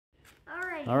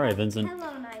All right, Vincent.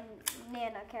 Hello,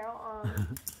 Nana Carol.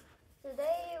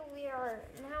 Today we are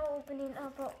now opening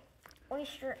up an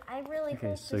oyster. I really hope.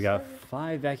 Okay, so we got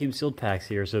 5 vacuum sealed packs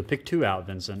here. So pick 2 out,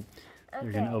 Vincent. Okay,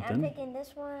 You're gonna open. I'm picking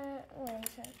this one. Wait a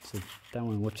second. So that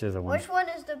one, which is the one? Which one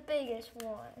is the biggest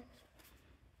one?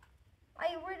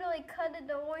 I really cut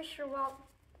the oyster well.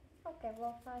 Okay,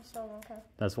 well, I still don't care.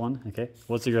 That's one? Okay.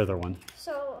 What's your other one?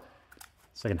 So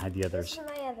I can hide the others. this is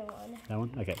my other one. That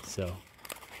one? Okay, so.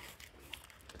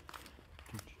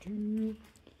 Alrighty,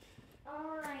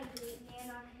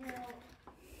 Nana Carol.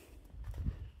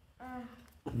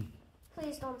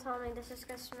 Please don't tell me this is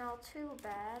gonna smell too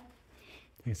bad.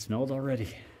 It smelled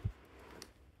already.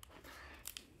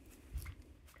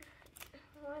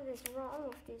 What is wrong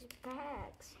with these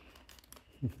bags?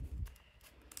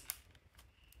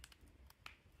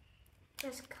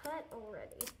 Just cut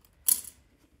already.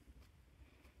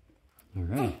 All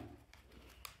right.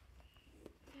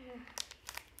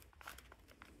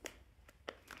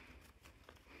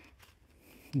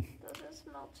 Doesn't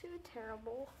smell too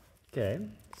terrible. Okay,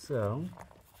 so.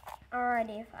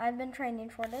 Alrighty, I've been training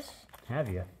for this. Have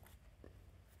you?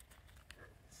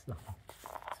 So.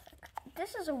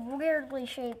 This is a weirdly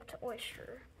shaped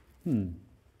oyster.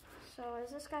 So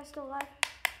is this guy still alive?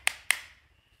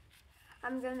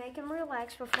 I'm gonna make him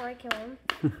relax before I kill him.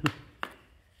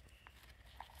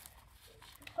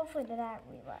 Hopefully that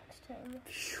relaxed him.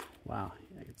 Wow,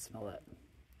 I can smell that.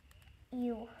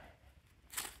 Ew.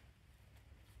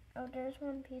 Oh, there's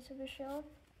one piece of a shell.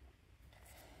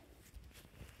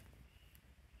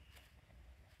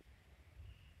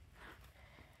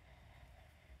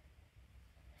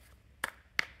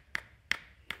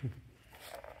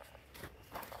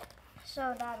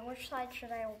 So, Dad, which side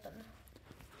should I open?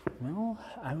 Well,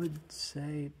 I would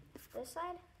say This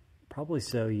side? probably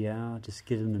so, yeah. Just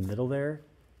get in the middle there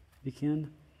if you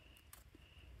can.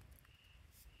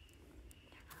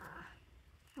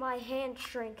 My hand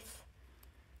strength.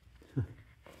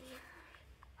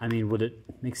 I mean, would it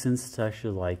make sense to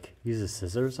actually like use the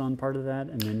scissors on part of that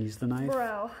and then use the knife?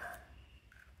 Bro.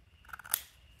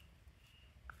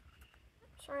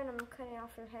 Sorry, I'm cutting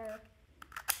off your hair.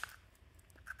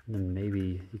 And then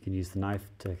maybe you can use the knife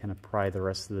to kind of pry the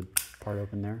rest of the part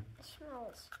open there. It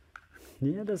smells.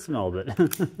 Yeah, it does smell a bit. I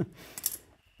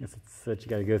guess it's what you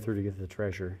got to go through to get to the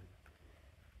treasure.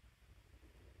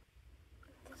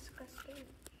 Disgusting.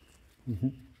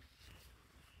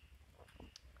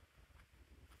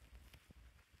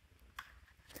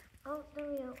 Oh, there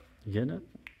we go. You getting it?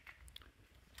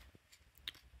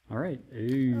 All right.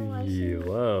 Oh, I see. Ooh,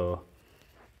 whoa.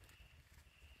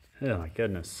 Oh my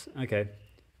goodness. Okay.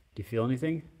 Do you feel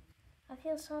anything? I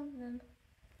feel something.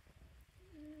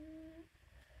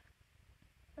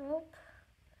 Nope.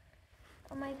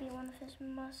 That might be one of his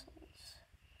muscles.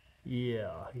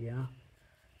 Yeah, yeah.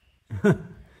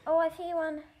 Oh, I feel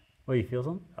one. Oh, you feel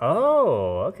something?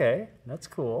 Oh, okay. That's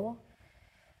cool.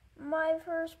 My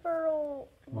first pearl.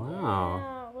 Wow.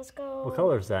 Yeah, let's go. What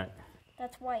color is that?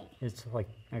 That's white. It's like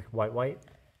white.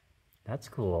 That's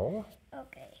cool.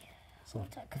 Okay. So I'll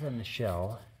take put that in the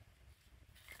shell.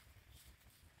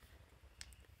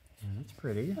 Yeah, that's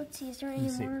pretty. Let's see, is there any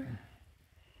Let's see. more?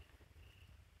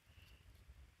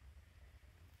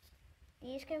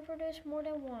 These can produce more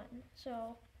than one,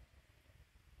 so.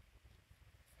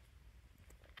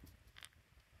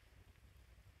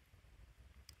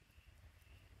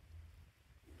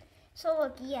 So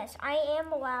look, yes, I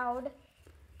am allowed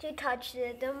to touch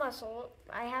the muscle.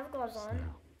 I have gloves on.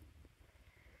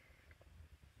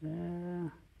 Yeah.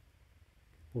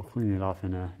 We'll clean it off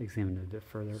and examine it a bit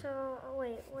further. So, oh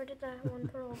wait, where did that one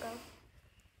pearl go?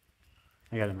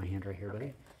 I got it in my hand right here,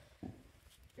 buddy.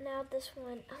 Now this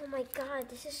one. Oh my god,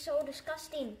 this is so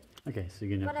disgusting. Okay, so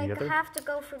you're gonna But put I it together? have to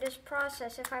go through this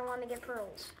process if I want to get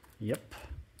pearls. Yep.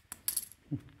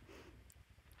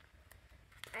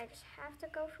 I just have to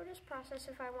go through this process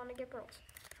if I want to get pearls.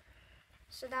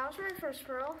 So that was my first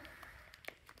pearl.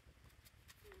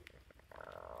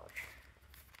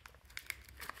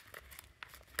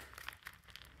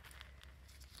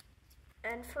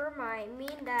 And for my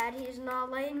mean dad, he's not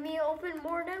letting me open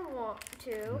more than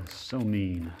two. That's so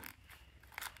mean.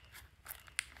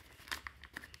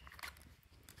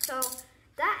 So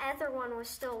that other one was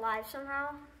still alive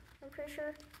somehow, I'm pretty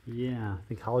sure. Yeah, I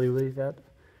think Holly would eat that.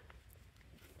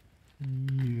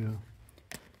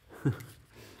 Yeah.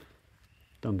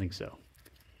 Don't think so.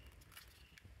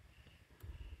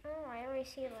 Oh, I already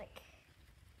see like.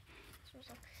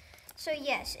 So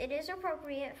yes, it is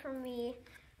appropriate for me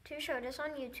to show this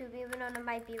on YouTube, even though it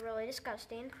might be really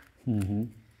disgusting. Mm-hmm.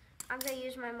 I'm gonna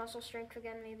use my muscle strength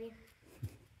again, maybe.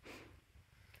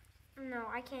 No,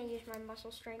 I can't use my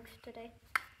muscle strength today.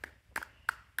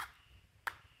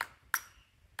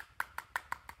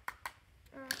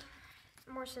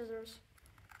 More scissors.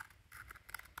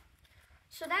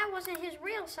 So that wasn't his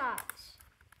real size.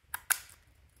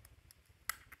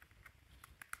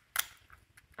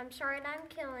 I'm sorry that I'm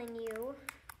killing you.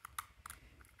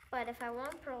 But if I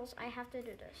want pearls, I have to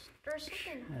do this. There's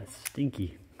something. That's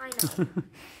stinky. I know.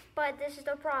 But this is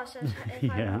the process if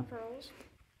I want pearls.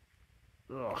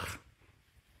 Ugh.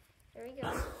 There we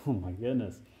go. Oh my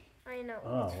goodness. I know.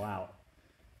 Oh wow.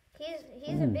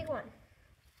 He's a big one.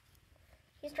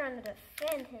 He's trying to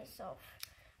defend himself.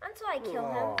 Until I kill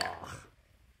him.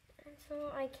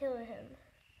 Until I kill him.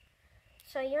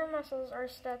 So your muscles are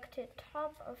stuck to the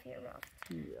top of your mouth.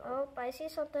 Yeah. Oh, I see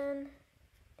something.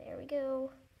 There we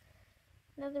go.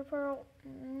 Another pearl.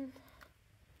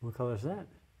 What color is that?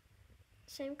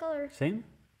 Same color. Same?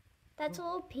 That's a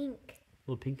little pink.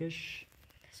 A little pinkish?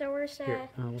 So we're sad. Here,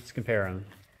 let's compare them.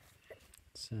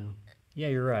 So, yeah,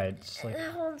 you're right. It's like,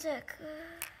 hold on a sec.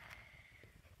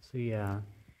 so yeah,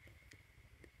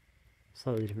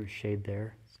 slightly different shade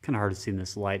there. It's kind of hard to see in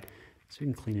this light, so we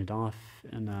can clean it off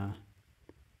and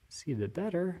see a bit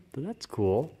better. But that's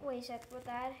cool. Wait a sec, with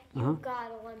that, you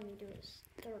gotta let me do this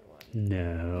third one.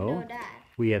 No. No, Dad.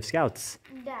 We have scouts.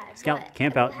 Dad. Scout,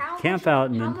 camp out, camp out,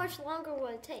 and how then much longer will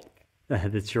it take?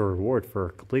 that's your reward for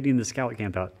completing the scout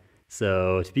camp out.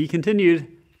 So to be continued.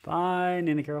 Bye,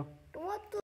 Nana Carol.